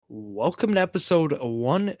Welcome to episode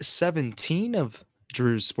 117 of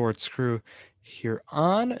Drew's Sports Crew here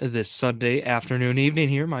on this Sunday afternoon, evening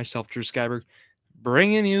here. Myself, Drew Skyberg,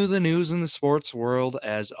 bringing you the news in the sports world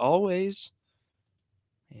as always.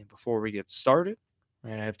 And before we get started, I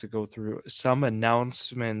have to go through some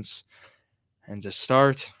announcements. And to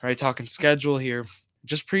start, talking schedule here.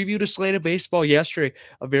 Just previewed a slate of baseball yesterday.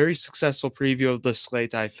 A very successful preview of the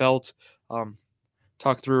slate, I felt.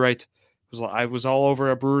 Talk through, I was all over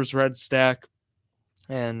a Brewers Red stack,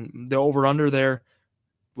 and the over-under there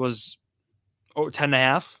was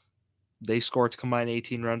 10.5. They scored to combine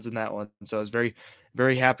 18 runs in that one, so I was very,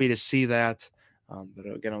 very happy to see that. But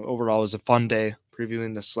again, overall, it was a fun day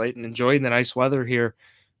previewing the slate and enjoying the nice weather here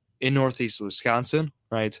in Northeast Wisconsin,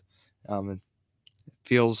 right? It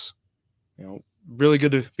feels, really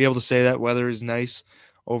good to be able to say that weather is nice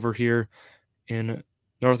over here in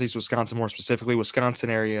Northeast Wisconsin, more specifically Wisconsin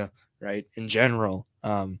area, right, in general.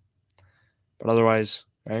 But otherwise,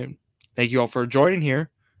 right, thank you all for joining here.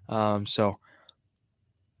 So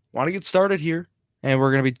want to get started here, and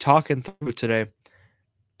we're going to be talking through today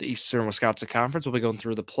the Eastern Wisconsin Conference. We'll be going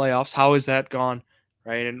through the playoffs. How has that gone,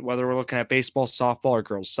 right? And whether we're looking at baseball, softball, or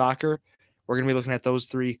girls soccer, we're going to be looking at those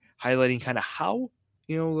three, highlighting kind of how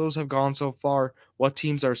those have gone so far, what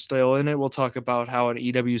teams are still in it. We'll talk about how an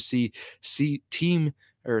EWC team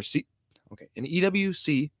an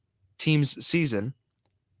EWC team's season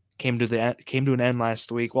came to an end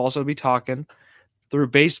last week. We'll also be talking through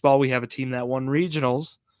baseball. We have a team that won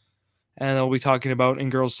regionals, and we'll be talking about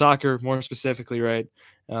in girls soccer more specifically, right?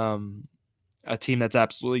 A team that's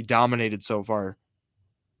absolutely dominated so far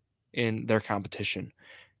in their competition.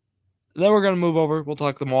 Then we're going to move over. We'll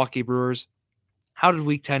talk the Milwaukee Brewers. How did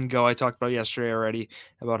Week 10 go? I talked about yesterday already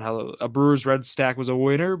about how a Brewers Red stack was a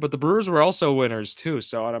winner, but the Brewers were also winners too.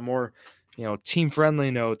 So on a more,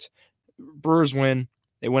 team-friendly note, Brewers win.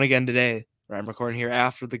 They win again today. I'm recording here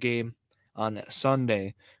after the game on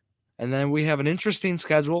Sunday. And then we have an interesting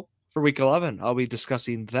schedule for Week 11. I'll be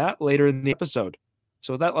discussing that later in the episode.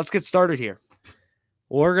 So with that, let's get started here.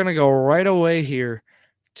 We're going to go right away here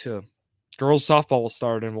to girls softball will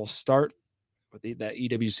start, and we'll start with that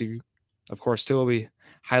EWC. Of course, still will be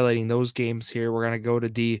highlighting those games here. We're going to go to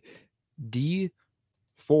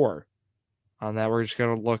D4 on that. We're just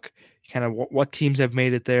going to look kind of what teams have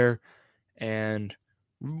made it there. And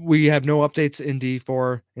we have no updates in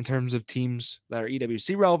D4 in terms of teams that are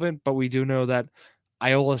EWC relevant, but we do know that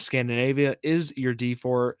Iola Scandinavia is your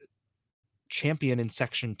D4 champion in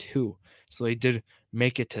Section 2. So they did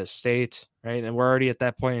make it to state, right? And we're already at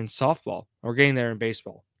that point in softball. We're getting there in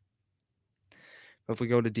baseball. But if we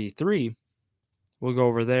go to D3, we'll go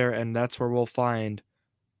over there, and that's where we'll find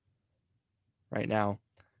right now.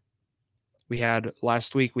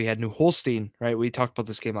 Last week, we had New Holstein, right? We talked about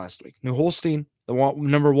this game last week. New Holstein,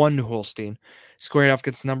 number one New Holstein, squared off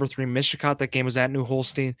against number 3 Mishicot. That game was at New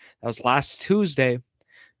Holstein. That was last Tuesday.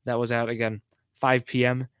 That was at, again, 5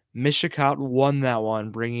 p.m. Mishicot won that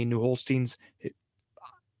one, bringing New Holstein's,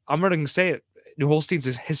 I'm going to say it, New Holstein's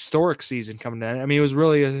historic season coming to end. I mean, it was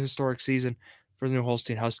really a historic season for the New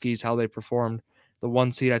Holstein Huskies, how they performed. The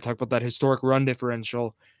 1 seed, I talked about that historic run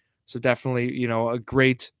differential. So definitely, a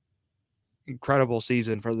great, incredible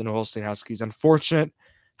season for the New Holstein Huskies. Unfortunate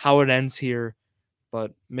how it ends here,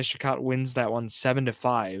 but Mishicot wins that one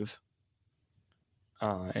 7-5.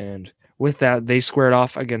 And with that, they squared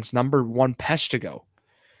off against number 1 Peshtigo.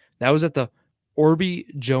 That was at the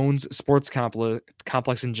Orby Jones Sports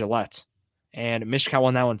Complex in Gillette. And Mishicot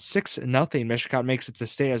won that one 6-0. Mishicot makes it to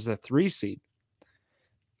stay as the 3 seed.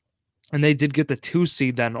 And they did get the 2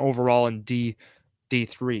 seed then overall in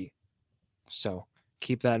D3. So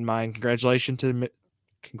keep that in mind. Congrats to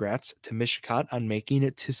Mishicot on making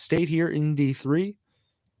it to state here in D3.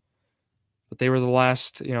 But they were the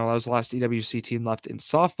last, that was the last EWC team left in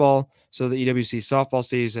softball. So the EWC softball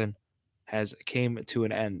season came to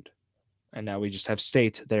an end. And now we just have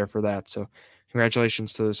state there for that. So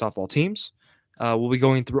congratulations to the softball teams. We'll be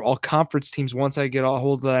going through all conference teams once I get a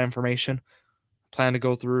hold of that information. Plan to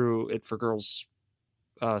go through it for girls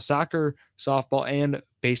soccer, softball, and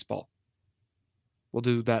baseball. We'll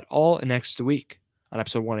do that all next week on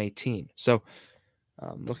episode 118. So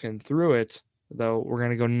looking through it, though, we're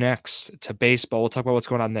going to go next to baseball. We'll talk about what's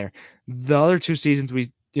going on there. The other 2 seasons,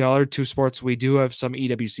 other 2 sports, we do have some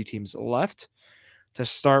EWC teams left. To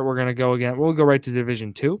start, we're going to go again. We'll go right to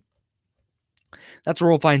Division 2. That's where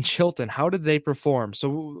we'll find Chilton. How did they perform?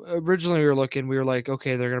 So originally we were like,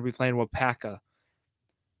 okay, they're going to be playing Wapaka.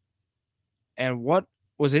 And what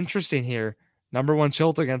was interesting here, number 1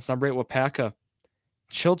 Chilton against number 8 Wapaka.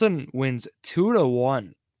 Chilton wins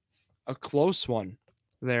 2-1, a close one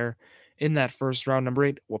there in that first round. Number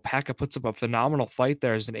 8, Wapaka puts up a phenomenal fight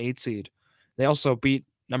there as an 8 seed. They also beat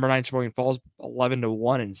number 9 Sheboygan Falls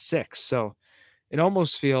 11-1 and 6. So it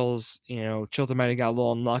almost feels, Chilton might have got a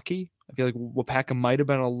little unlucky. I feel like Wapaka might have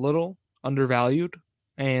been a little undervalued,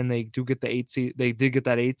 and they do get the 8 seed. They did get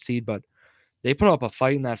that 8 seed, but they put up a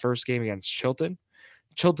fight in that first game against Chilton.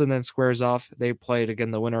 Chilton then squares off. They played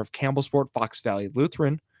again the winner of Campbellsport, Fox Valley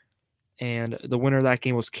Lutheran, and the winner of that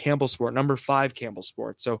game was Campbellsport, number 5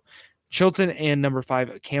 Campbellsport. So Chilton and number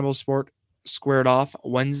 5 Campbellsport squared off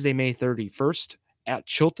Wednesday, May 31st at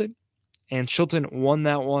Chilton, and Chilton won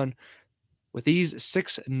that one with ease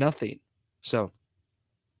 6-0. So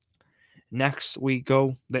next we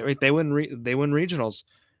go. They win regionals.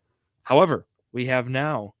 However, we have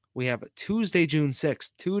Tuesday, June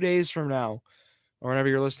 6th, 2 days from now, or whenever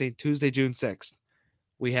you're listening, Tuesday, June 6th,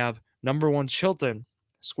 we have number 1 Chilton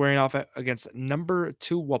squaring off against number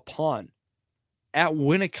 2 Waupun at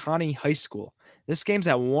Winneconne High School. This game's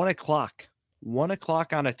at 1 o'clock. 1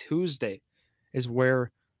 o'clock on a Tuesday is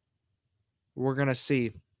where we're going to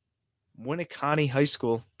see Winneconne High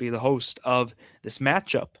School be the host of this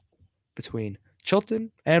matchup between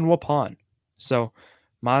Chilton and Waupun. So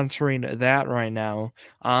monitoring that right now.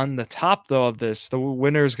 On the top, though, of this, the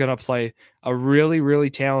winner is going to play a really,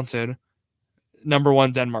 really talented number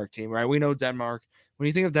 1 Denmark team, right? We know Denmark. When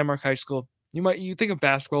you think of Denmark High School, you think of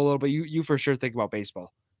basketball a little, but you for sure think about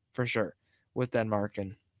baseball, for sure, with Denmark.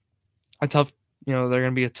 And a tough, they're going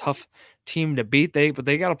to be a tough team to beat. But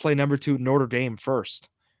they got to play number 2 Notre Dame first.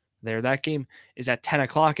 That game is at 10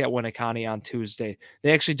 o'clock at Winneconne on Tuesday.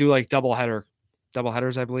 They actually do like doubleheaders,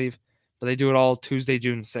 I believe, but they do it all Tuesday,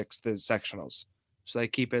 June 6th as sectionals. So they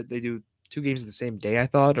do 2 games the same day, I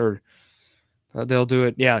thought, or they'll do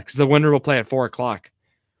it. Yeah, because the winner will play at 4 o'clock.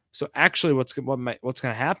 So actually what's going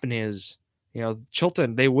to happen is,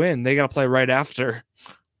 Chilton, they win. They got to play right after,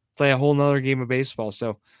 play a whole nother game of baseball.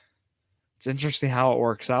 So it's interesting how it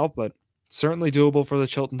works out, but certainly doable for the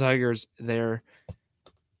Chilton Tigers. They're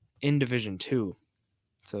in Division 2.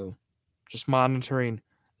 So just monitoring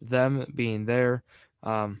them being there.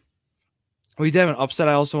 We did have an upset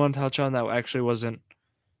I also want to touch on that actually doesn't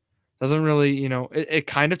really, it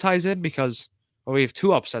kind of ties in because we have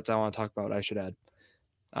 2 upsets I want to talk about, I should add.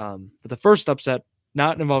 But the first upset,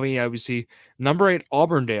 not involving EWC, number 8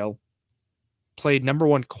 Auburndale played number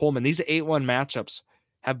 1 Coleman. These 8-1 matchups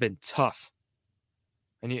have been tough.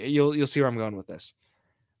 And you'll see where I'm going with this.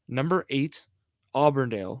 Number 8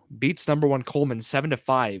 Auburndale beats number 1 Coleman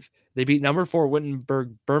 7-5. They beat number 4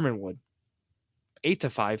 Wittenberg Bermanwood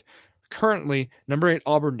 8-5. Currently, number 8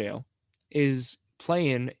 Auburndale is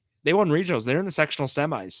playing. They won regionals. They're in the sectional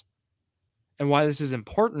semis. And why this is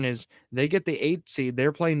important is they get the 8 seed.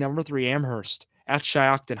 They're playing number 3 Amherst at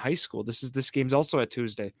Shiocton High School. This game's also at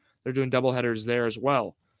Tuesday. They're doing doubleheaders there as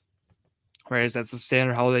well. Whereas that's the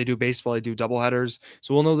standard how they do baseball. They do doubleheaders.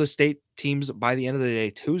 So we'll know the state teams by the end of the day,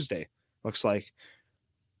 Tuesday, looks like.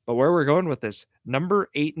 But where we're going with this, number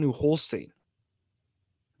 8 New Holstein.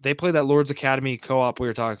 They play that Lord's Academy co-op we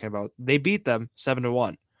were talking about. They beat them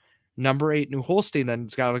 7-1. Number 8 New Holstein then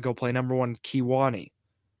has got to go play number 1 Kewanee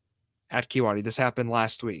at Kewanee. This happened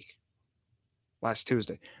last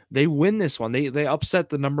Tuesday. They win this one. They upset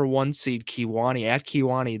the number 1 seed Kewanee at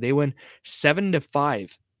Kewanee. They win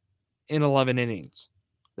 7-5 in 11 innings.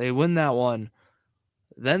 They win that one.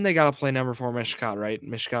 Then they got to play number 4 Mishicot, right?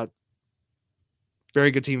 Mishicot, very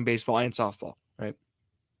good team in baseball and softball, right?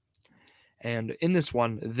 And in this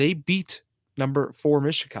one, they beat number 4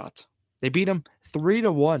 Mishicot. They beat them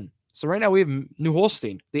 3-1. So right now we have New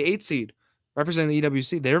Holstein, the 8 seed, representing the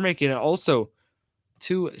EWC. They're making it also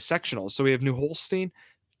 2 sectionals. So we have New Holstein,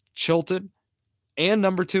 Chilton, and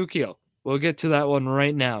number 2 Kiel. We'll get to that one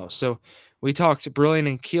right now. So we talked Brilliant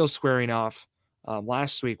and Kiel squaring off.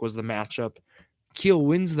 Last week was the matchup. Kiel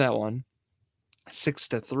wins that one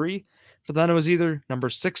 6-3. But then it was either number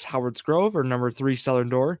 6 Howard's Grove or number 3 Southern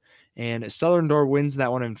Door. And Southern Door wins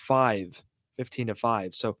that one in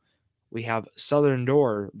 15-5. So we have Southern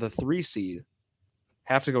Door, the 3 seed,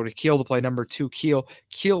 have to go to Kiel to play number 2 Kiel.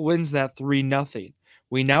 Kiel wins that 3-0.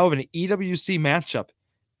 We now have an EWC matchup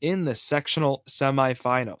in the sectional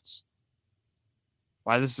semifinals.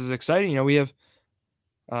 Why this is exciting, we have,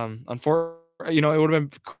 unfortunately, it would have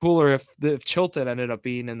been cooler if Chilton ended up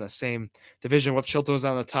being in the same division. What if Chilton was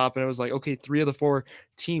on the top and it was like, okay, 3 of the 4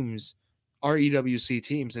 teams are EWC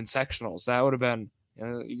teams in sectionals. That would have been,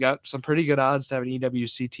 you got some pretty good odds to have an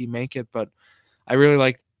EWC team make it, but I really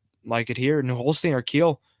like it here. New Holstein or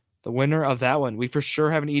Kiel, the winner of that one. We for sure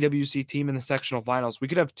have an EWC team in the sectional finals. We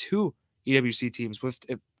could have 2 EWC teams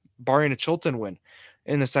barring a Chilton win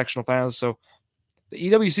in the sectional finals. So the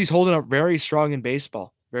EWC is holding up very strong in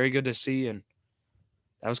baseball. very good to see. And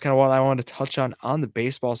that was kind of what I wanted to touch on the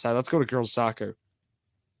baseball side. Let's go to girls soccer.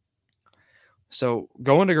 So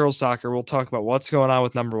going to girls soccer, we'll talk about what's going on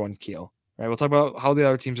with number one Kiel. Right, we'll talk about how the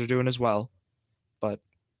other teams are doing as well, but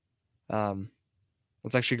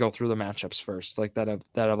let's actually go through the matchups first, like that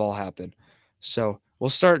have all happened. So we'll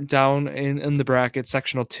start down in the bracket,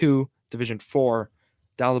 sectional 2, division 4.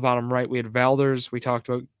 Down the bottom right, we had Valders. We talked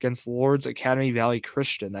about against Lord's Academy Valley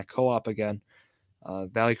Christian, that co-op again.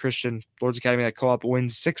 Valley Christian, Lord's Academy, that co-op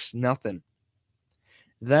wins 6-0.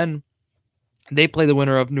 Then they play the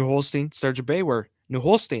winner of New Holstein, Sturgeon Bay, where New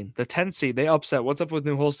Holstein, the 10th seed, they upset. What's up with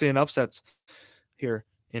New Holstein upsets here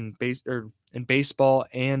in baseball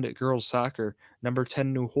and girls soccer? Number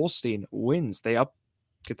 10 New Holstein wins. They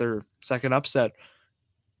get their second upset.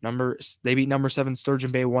 They beat number 7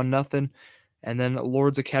 Sturgeon Bay 1-0, and then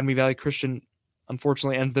Lord's Academy Valley Christian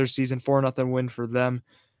unfortunately ends their season 4-0 win for them.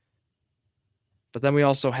 But then we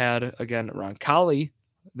also had again Roncalli.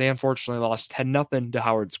 They unfortunately lost 10-0 to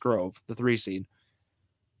Howard's Grove, the 3 seed.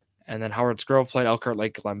 And then Howard's Grove played Elkhart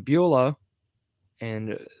Lake Glambula,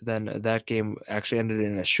 and then that game actually ended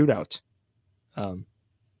in a shootout.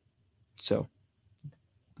 So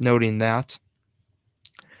noting that.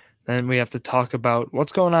 Then we have to talk about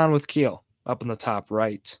what's going on with Kiel up in the top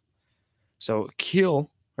right. So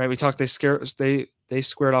Kiel, right? We talked. They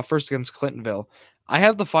squared off first against Clintonville. I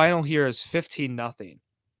have the final here as 15-0,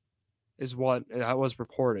 is what was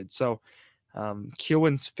reported. So Kiel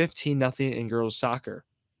wins 15-0 in girls soccer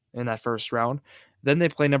in that first round. Then they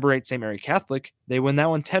play number 8 St. Mary Catholic. They win that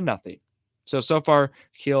one 10-0. So far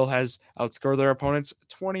Kiel has outscored their opponents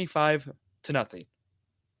 25-0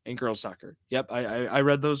 in girls soccer. Yep, I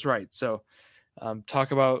read those right. So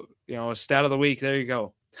talk about a stat of the week. There you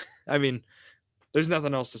go. I mean, there's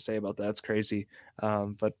nothing else to say about that. It's crazy.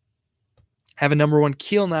 But having number 1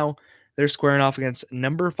 Kiel now, they're squaring off against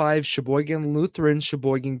number 5 Sheboygan Lutheran,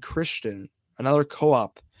 Sheboygan Christian, another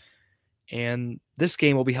co-op. And this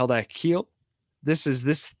game will be held at Kiel. This is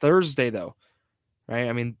this Thursday, though, right?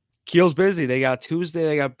 I mean, Kiel's busy. They got Tuesday,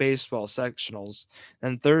 they got baseball sectionals.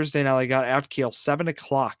 Then Thursday, now they got at Kiel, 7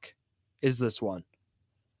 o'clock is this one.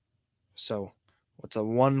 So what's a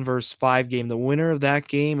 1 versus 5 game? The winner of that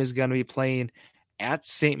game is going to be playing at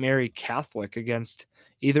St. Mary Catholic against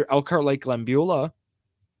either Elkhart Lake Glambula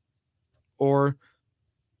or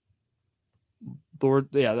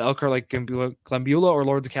the Elkhart Lake Glambula or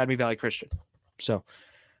Lord's Academy Valley Christian. So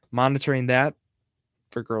monitoring that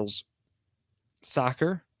for girls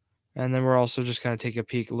soccer. And then we're also just kind of take a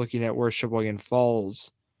peek looking at where Sheboygan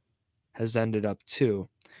Falls has ended up too.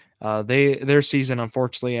 Their season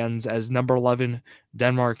unfortunately ends as number 11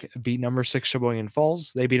 Denmark beat number 6 Sheboygan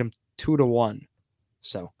Falls. They beat them 2-1.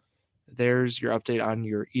 So there's your update on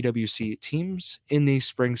your EWC teams in the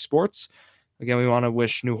spring sports. Again, we want to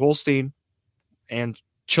wish New Holstein and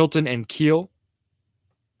Chilton and Kiel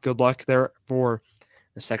good luck there for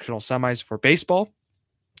the sectional semis for baseball.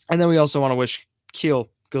 And then we also want to wish Kiel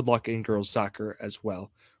good luck in girls soccer as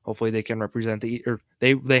well. Hopefully they can represent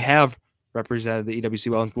they have represented the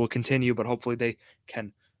EWC well and will continue, but hopefully they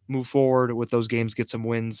can move forward with those games, get some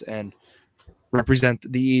wins, and represent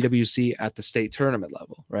the EWC at the state tournament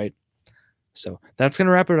level, right? So that's going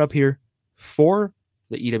to wrap it up here for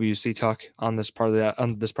the EWC talk on this part of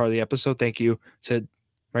the episode. Thank you to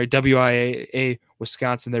WIAA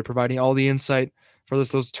Wisconsin. They're providing all the insight for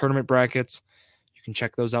those tournament brackets. You can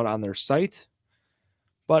check those out on their site.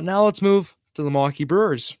 But now let's move to the Milwaukee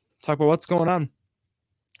Brewers. Talk about what's going on.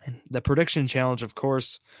 And the prediction challenge, of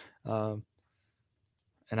course. And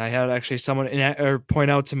I had actually someone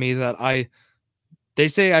point out to me that they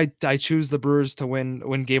say I choose the Brewers to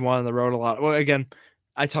win game 1 on the road a lot. Well, again,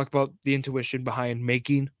 I talk about the intuition behind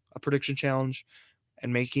making a prediction challenge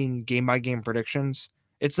and making game-by-game predictions.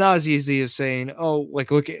 It's not as easy as saying,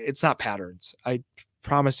 look, it's not patterns. I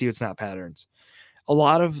promise you it's not patterns. A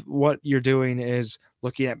lot of what you're doing is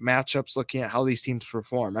looking at matchups, looking at how these teams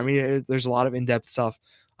perform. I mean, there's a lot of in-depth stuff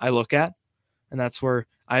I look at, and that's where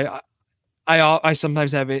I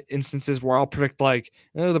sometimes have instances where I'll predict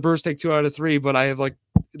the Brewers take 2 out of 3, but I have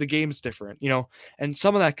the game's different, and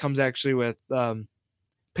some of that comes actually with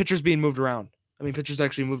pitchers being moved around. I mean, pitchers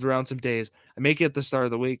actually moved around some days. I make it at the start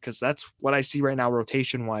of the week because that's what I see right now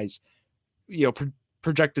rotation-wise,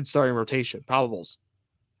 projected starting rotation, probables,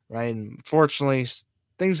 right? And fortunately,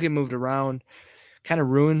 things get moved around, kind of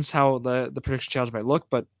ruins how the prediction challenge might look,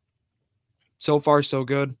 but so far so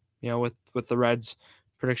good, with the Reds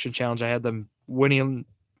prediction challenge. I had them winning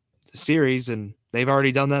the series, and they've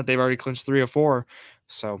already done that. They've already clinched 3 of 4.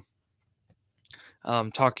 So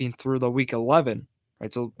talking through the week 11,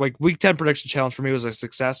 right? So week 10 prediction challenge for me was a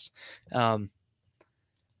success.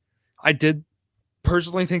 I did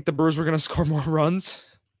personally think the Brewers were going to score more runs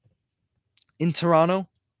in Toronto,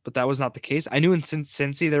 but that was not the case. I knew in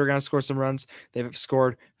Cincy they were going to score some runs. They've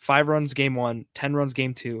scored 5 runs game 1, 10 runs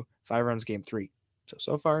game 2, 5 runs game 3.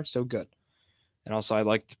 So far, so good. And also, I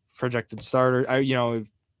liked projected starter.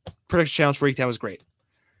 Prediction challenge for week 10 was great.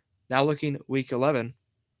 Now looking week 11,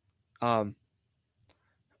 or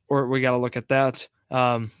we got to look at that.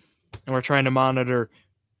 And we're trying to monitor,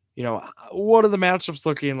 what are the matchups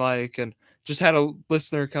looking like? And just had a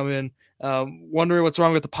listener come in wondering what's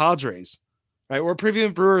wrong with the Padres. Right, we're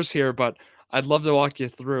previewing Brewers here, but I'd love to walk you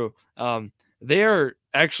through. They are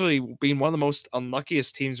actually being one of the most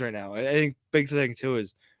unluckiest teams right now. I think big thing too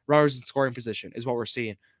is runners in scoring position is what we're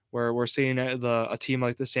seeing. Where we're seeing a team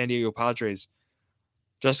like the San Diego Padres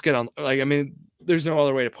just get on. There's no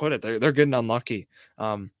other way to put it. They're getting unlucky.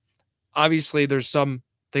 Obviously, there's some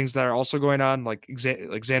things that are also going on, like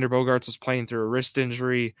Xander Bogaerts is playing through a wrist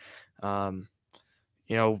injury. Juan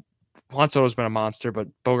Soto's been a monster, but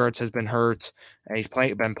Bogaerts has been hurt, and he's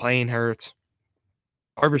been playing hurt.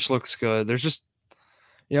 Darvish looks good. There's just,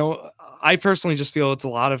 I personally just feel it's a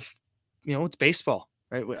lot of, it's baseball,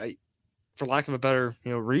 right? For lack of a better,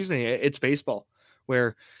 reasoning, it's baseball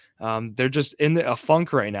where they're just in a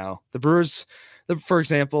funk right now. The Brewers, for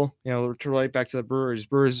example, to relate back to the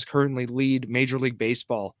Brewers currently lead Major League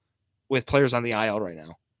Baseball with players on the IL right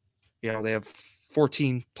now. They have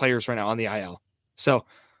 14 players right now on the IL. So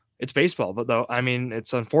it's baseball, but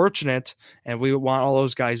it's unfortunate, and we want all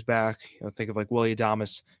those guys back. Think of like Willie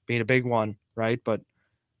Adames being a big one, right? But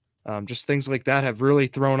just things like that have really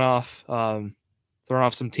thrown off some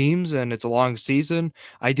teams, and it's a long season.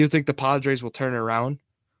 I do think the Padres will turn it around.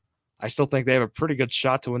 I still think they have a pretty good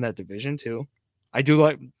shot to win that division too. I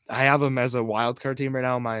have them as a wild card team right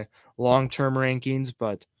now in my long-term rankings,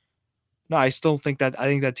 but no, I think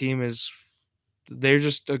that team they're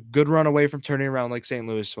just a good run away from turning around like St.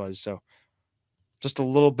 Louis was. So just a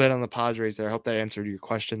little bit on the Padres there. I hope that answered your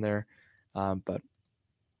question there. But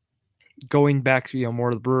going back to, more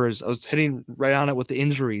to the Brewers, I was hitting right on it with the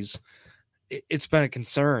injuries. It's been a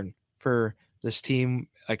concern for this team,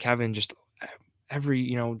 like having just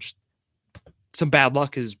just some bad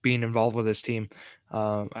luck is being involved with this team.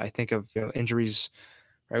 I think of injuries,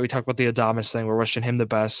 right? We talked about the Adames thing. We're wishing him the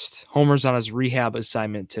best. Homer's on his rehab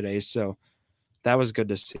assignment today, so that was good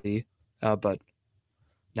to see. But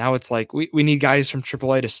now it's like we need guys from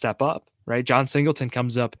AAA to step up, right? John Singleton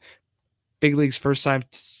comes up, big leagues first time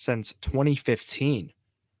since 2015.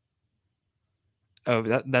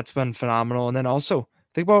 Oh, that's been phenomenal. And then also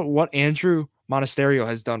think about what Andrew Monasterio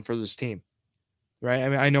has done for this team, right?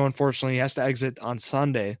 I know unfortunately he has to exit on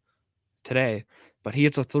Sunday today, but he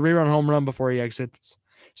hits a 3-run home run before he exits.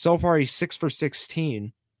 So far, he's 6 for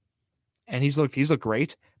 16, and he's looked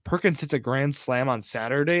great. Perkins hits a grand slam on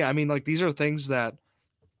Saturday. These are things that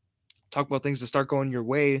talk about things to start going your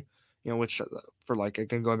way, which for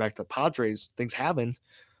again, going back to the Padres, things haven't.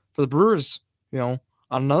 For the Brewers, on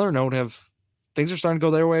another note, things are starting to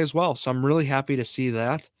go their way as well. So I'm really happy to see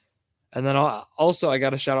that. And then also I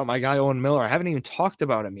got to shout out my guy, Owen Miller. I haven't even talked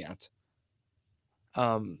about him yet.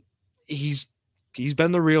 He's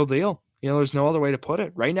been the real deal. There's no other way to put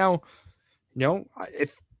it. Right now,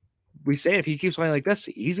 if we say if he keeps playing like this,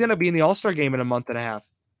 he's going to be in the All-Star game in a month and a half.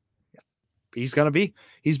 He's going to be.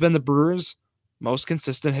 He's been the Brewers' most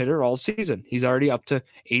consistent hitter all season. He's already up to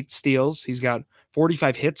 8 steals. He's got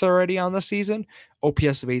 45 hits already on the season.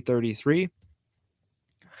 OPS of 833.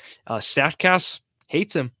 StatCast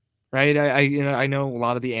hates him, right? I know a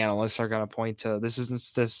lot of the analysts are going to point to this isn't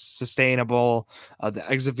this sustainable. The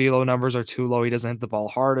exit velo numbers are too low. He doesn't hit the ball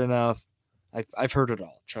hard enough. I've heard it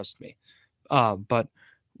all. Trust me. But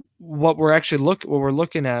what we're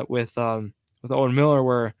looking at with Owen Miller,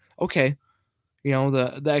 where okay,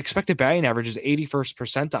 the expected batting average is 81st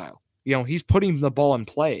percentile. He's putting the ball in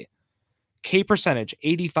play. K percentage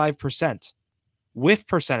 85%. Whiff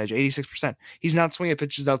percentage 86%. He's not swinging at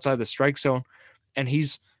pitches outside the strike zone, and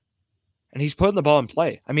he's putting the ball in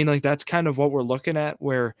play. That's kind of what we're looking at.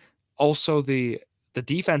 Where also the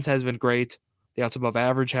defense has been great. The outs above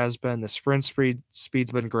average has been. The sprint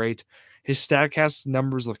speed's been great. His StatCast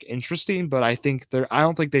numbers look interesting, but I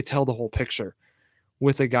don't think they tell the whole picture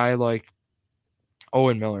with a guy like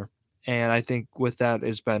Owen Miller. And I think with that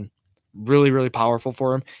has been really, really powerful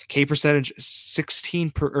for him. K percentage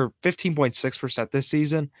 15.6% this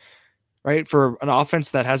season, right? For an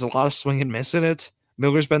offense that has a lot of swing and miss in it,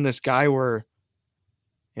 Miller's been this guy where,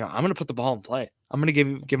 I'm going to put the ball in play. I'm going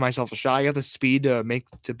to give myself a shot. I got the speed to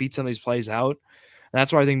beat some of these plays out. And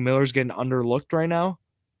that's why I think Miller's getting underlooked right now,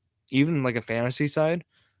 even like a fantasy side.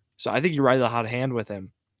 So I think you ride the hot hand with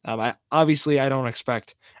him. I don't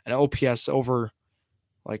expect an OPS over,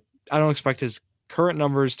 like, I don't expect his current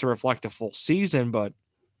numbers to reflect a full season, but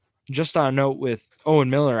just on a note with Owen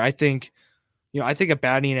Miller, I think a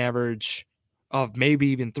batting average of maybe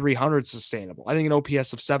even 300 is sustainable. I think an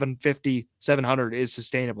OPS of 750, 700 is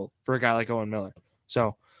sustainable for a guy like Owen Miller.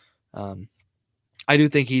 So, um, I do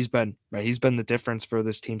think he's been right. He's been the difference for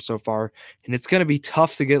this team so far, and it's going to be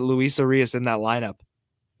tough to get Luis Arias in that lineup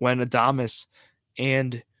when Adames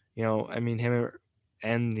and him,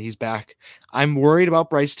 and he's back. I'm worried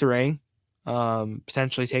about Bryce Terang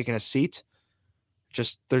potentially taking a seat.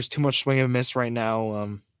 Just there's too much swing and miss right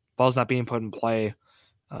now. Ball's not being put in play.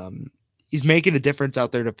 He's making a difference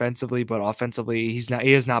out there defensively, but offensively, he's not.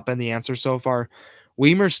 He has not been the answer so far.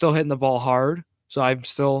 Weimer's still hitting the ball hard,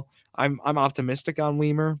 so I'm optimistic on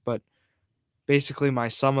Weimer, but basically my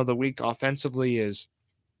sum of the week offensively is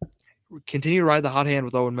continue to ride the hot hand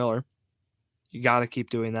with Owen Miller. You got to keep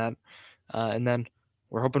doing that, and then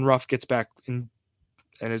we're hoping Ruff gets back and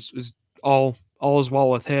is all is well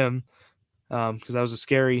with him, because that was a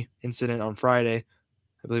scary incident on Friday.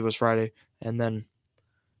 I believe it was Friday, and then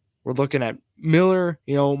we're looking at Miller,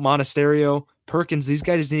 Monasterio, Perkins. These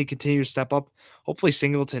guys need to continue to step up. Hopefully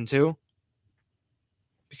Singleton too,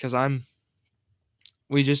 because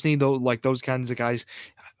we just need those kinds of guys.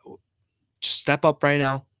 Just step up right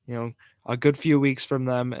now. A good few weeks from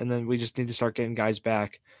them, and then we just need to start getting guys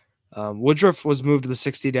back. Woodruff was moved to the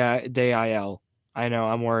 60-day IL. I know,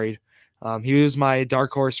 I'm worried. He was my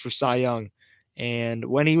dark horse for Cy Young, and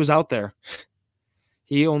when he was out there,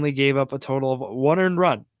 he only gave up a total of 1 earned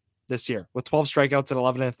run this year with 12 strikeouts at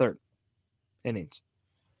 11 1/3 innings.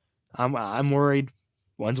 I'm worried.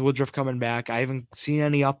 When's Woodruff coming back? I haven't seen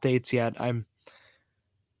any updates yet. I'm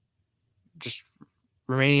just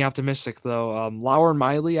remaining optimistic, though. Lauer and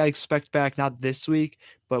Miley, I expect back not this week,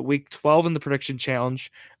 but week 12 in the prediction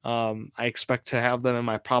challenge. I expect to have them in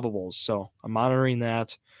my probables, so I'm monitoring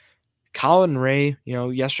that. Colin Ray,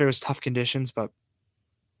 yesterday was tough conditions, but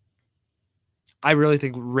I really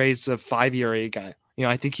think Ray's a 5 ERA guy.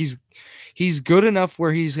 I think he's good enough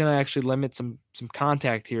where he's going to actually limit some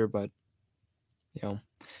contact here, but I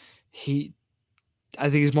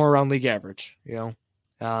think he's more around league average,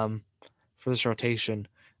 for this rotation.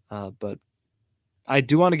 But I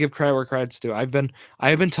do want to give credit where credit's due. I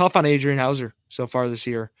have been tough on Adrian Hauser so far this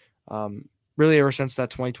year. Really ever since that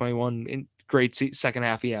 2021 great second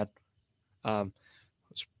half he had.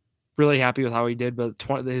 Was really happy with how he did, but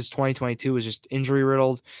his 2022 was just injury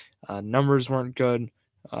riddled. Numbers weren't good.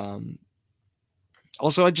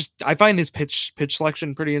 Also, I find his pitch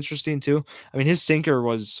selection pretty interesting too. I mean, his sinker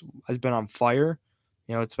has been on fire.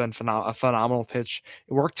 It's been a phenomenal pitch.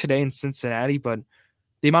 It worked today in Cincinnati, but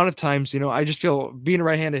the amount of times, I just feel being a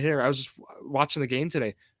right-handed hitter. I was just watching the game today.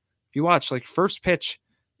 If you watch, first pitch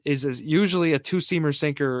is usually a two-seamer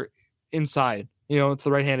sinker inside. It's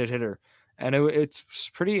the right-handed hitter, and it's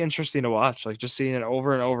pretty interesting to watch. Just seeing it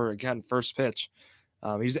over and over again. First pitch.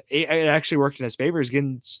 It actually worked in his favor.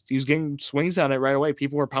 He was getting swings on it right away.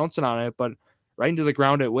 People were pouncing on it, but right into the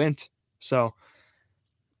ground it went. So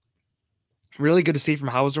really good to see from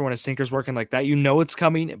Hauser when his sinker's working like that. It's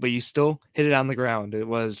coming, but you still hit it on the ground. It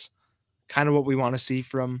was kind of what we want to see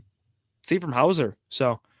from Hauser.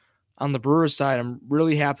 So on the Brewers side, I'm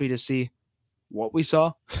really happy to see what we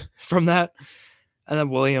saw from that. And then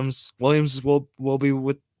Williams will be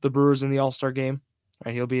with the Brewers in the All-Star game.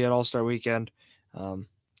 Right, he'll be at All-Star weekend.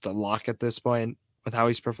 It's a lock at this point with how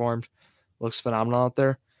he's performed. Looks phenomenal out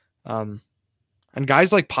there. And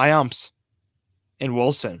guys like Pyomps and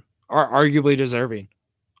Wilson are arguably deserving.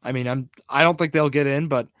 I mean, I don't think they'll get in,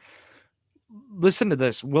 but listen to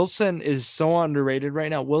this. Wilson is so underrated right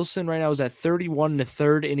now. Wilson right now is at 31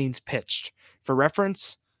 1/3 innings pitched. For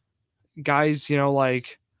reference, guys, I know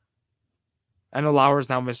Lauer's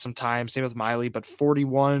now missed some time. Same with Miley, but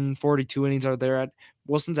 41, 42 innings are there at.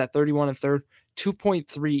 Wilson's at 31 1/3,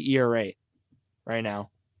 2.3 ERA right now.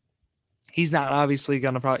 He's not obviously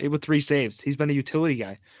going to probably, with 3 saves, he's been a utility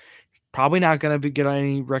guy. Probably not going to get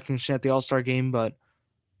any recognition at the All-Star game, but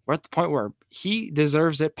we're at the point where he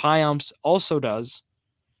deserves it. Pyomps also does.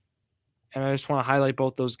 And I just want to highlight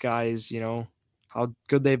both those guys, how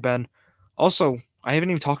good they've been. Also, I haven't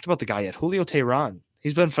even talked about the guy yet, Julio Teheran.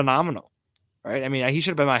 He's been phenomenal. Right? I mean, he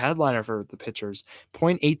should have been my headliner for the pitchers.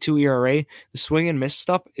 0.82 ERA. The swing and miss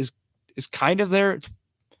stuff is kind of there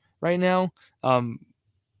right now. And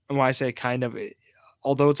when I say kind of,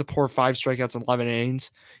 although it's a poor 5 strikeouts in 11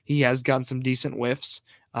 innings, he has gotten some decent whiffs.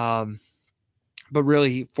 But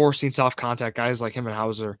really forcing soft contact, guys like him and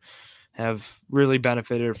Hauser have really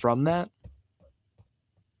benefited from that.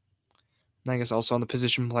 And I guess also on the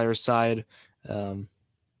position player side,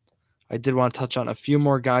 I did want to touch on a few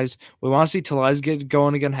more guys. We want to see Tellez get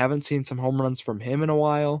going again. Haven't seen some home runs from him in a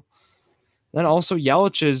while. Then also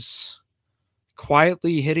Yelich is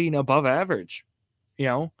quietly hitting above average,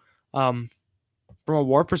 from a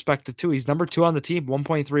WAR perspective too. He's number 2 on the team,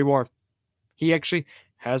 1.3 WAR. He actually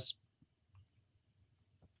has.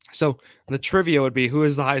 So the trivia would be, who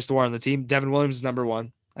is the highest WAR on the team? Devin Williams is number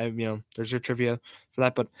 1. There's your trivia for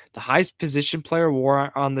that. But the highest position player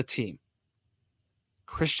WAR on the team,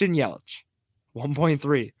 Christian Yelich,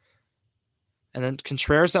 1.3. And then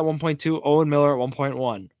Contreras at 1.2, Owen Miller at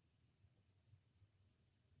 1.1.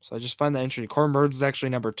 So I just find that interesting. Corbin Burnes is actually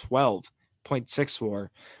number 12, 0.6 WAR.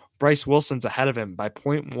 Bryce Wilson's ahead of him by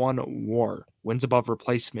 0.1 WAR. Wins above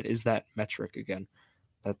replacement is that metric again,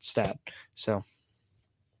 that stat. So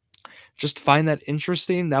just find that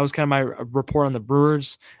interesting. That was kind of my report on the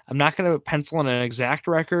Brewers. I'm not going to pencil in an exact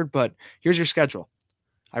record, but here's your schedule.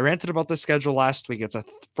 I ranted about the schedule last week. It's a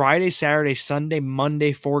Friday, Saturday, Sunday,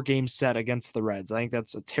 Monday 4-game set against the Reds. I think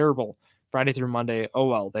that's a terrible Friday through Monday. Oh,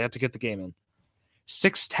 well, they have to get the game in.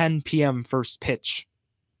 6:10 p.m. first pitch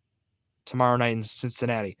tomorrow night in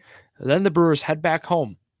Cincinnati. Then the Brewers head back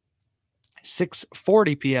home.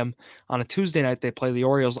 6:40 p.m. on a Tuesday night, they play the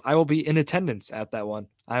Orioles. I will be in attendance at that one.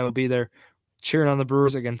 I will be there cheering on the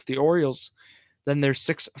Brewers against the Orioles. Then there's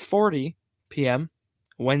 6:40 p.m.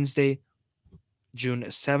 Wednesday, June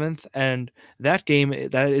 7th, and that game,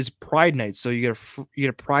 that is Pride Night. So you get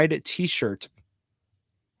a Pride t-shirt.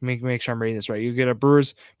 Make sure I'm reading this right. You get a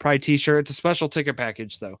Brewers Pride t-shirt. It's a special ticket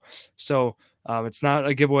package though. So it's not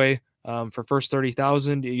a giveaway for first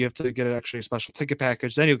 30,000. You have to get actually a special ticket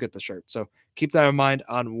package. Then you'll get the shirt. So keep that in mind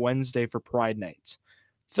on Wednesday for Pride Night.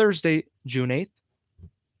 Thursday, June 8th,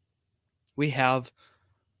 we have,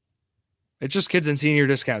 it's just kids and senior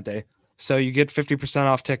discount day. So you get 50%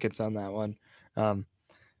 off tickets on that one.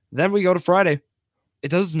 Then we go to Friday. It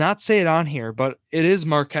does not say it on here, but it is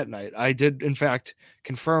Marquette night. I did, in fact,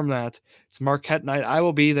 confirm that it's Marquette night. I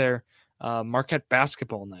will be there. Marquette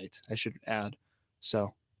basketball night, I should add.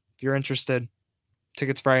 So if you're interested,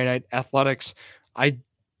 tickets Friday night, athletics. And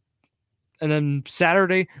then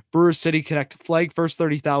Saturday, Brewers City Connect flag first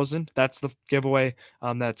 30,000. That's the giveaway.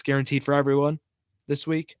 That's guaranteed for everyone this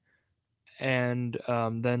week. And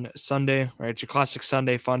then Sunday, right? It's your classic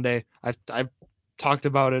Sunday fun day. I've talked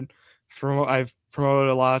about it. I've promoted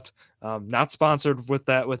a lot. Not sponsored with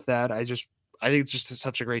that. I think it's just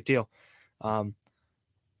such a great deal. You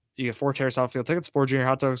get 4 Terrace Outfield tickets, 4 junior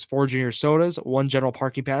hot dogs, 4 junior sodas, 1 general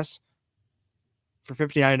parking pass for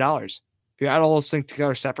 $59. If you add all those things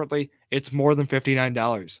together separately, it's more than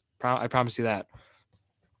 $59. I promise you that.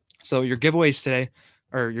 So your giveaways today,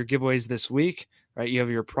 or your giveaways this week, right? You have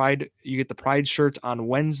your Pride. You get the Pride shirt on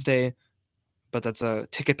Wednesday, but that's a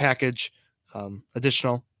ticket package,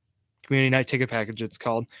 additional community night ticket package, it's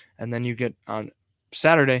called. And then you get on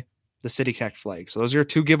Saturday the City Connect flag. So those are your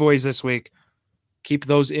 2 giveaways this week. Keep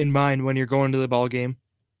those in mind when you're going to the ball game.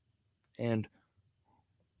 And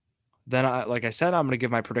then, like I said, I'm going to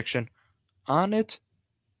give my prediction on it.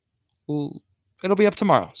 It'll be up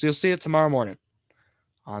tomorrow, so you'll see it tomorrow morning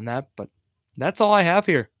on that. But that's all I have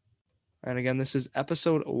here. And again, this is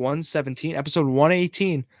episode 117. Episode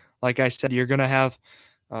 118, like I said, you're going to have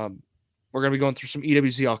we're going to be going through some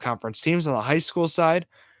EWC all-conference teams on the high school side.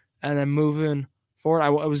 And then moving forward, I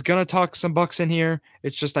was going to talk some Bucks in here.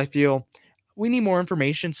 It's just I feel we need more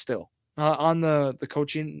information still on the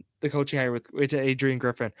coaching hire with Adrian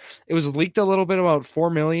Griffin. It was leaked a little bit about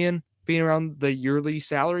 $4 million being around the yearly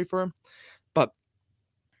salary for him. But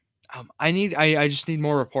I just need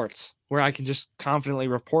more reports where I can just confidently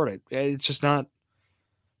report it. It's just not,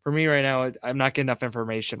 for me right now, I'm not getting enough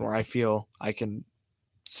information where I feel I can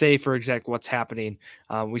say for exactly what's happening.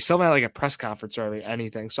 We still haven't had like a press conference or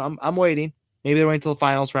anything. So I'm waiting. Maybe they'll wait until the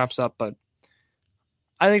finals wraps up, but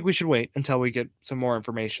I think we should wait until we get some more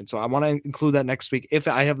information. So I want to include that next week if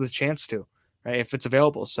I have the chance to, right? If it's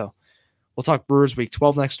available. So we'll talk Brewers week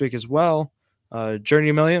 12 next week as well. Journey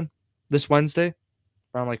a Million this Wednesday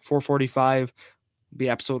around like 4:45. Be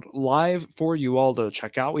episode live for you all to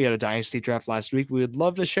check out. We had a dynasty draft last week. We would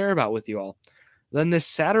love to share about with you all. Then this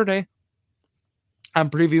Saturday,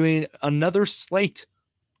 I'm previewing another slate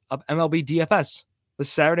of MLB DFS this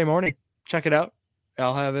Saturday morning. Check it out.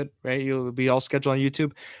 I'll have it, right? You'll be all scheduled on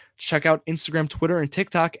YouTube. Check out Instagram, Twitter, and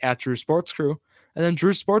TikTok at Drew Sports Crew. And then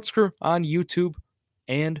Drew Sports Crew on YouTube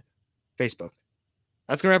and Facebook.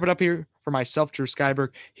 That's going to wrap it up here for myself, Drew Skyberg,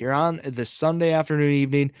 here on this Sunday afternoon,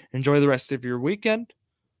 evening. Enjoy the rest of your weekend.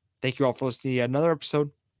 Thank you all for listening to another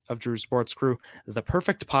episode of Drew Sports Crew, the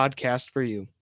perfect podcast for you.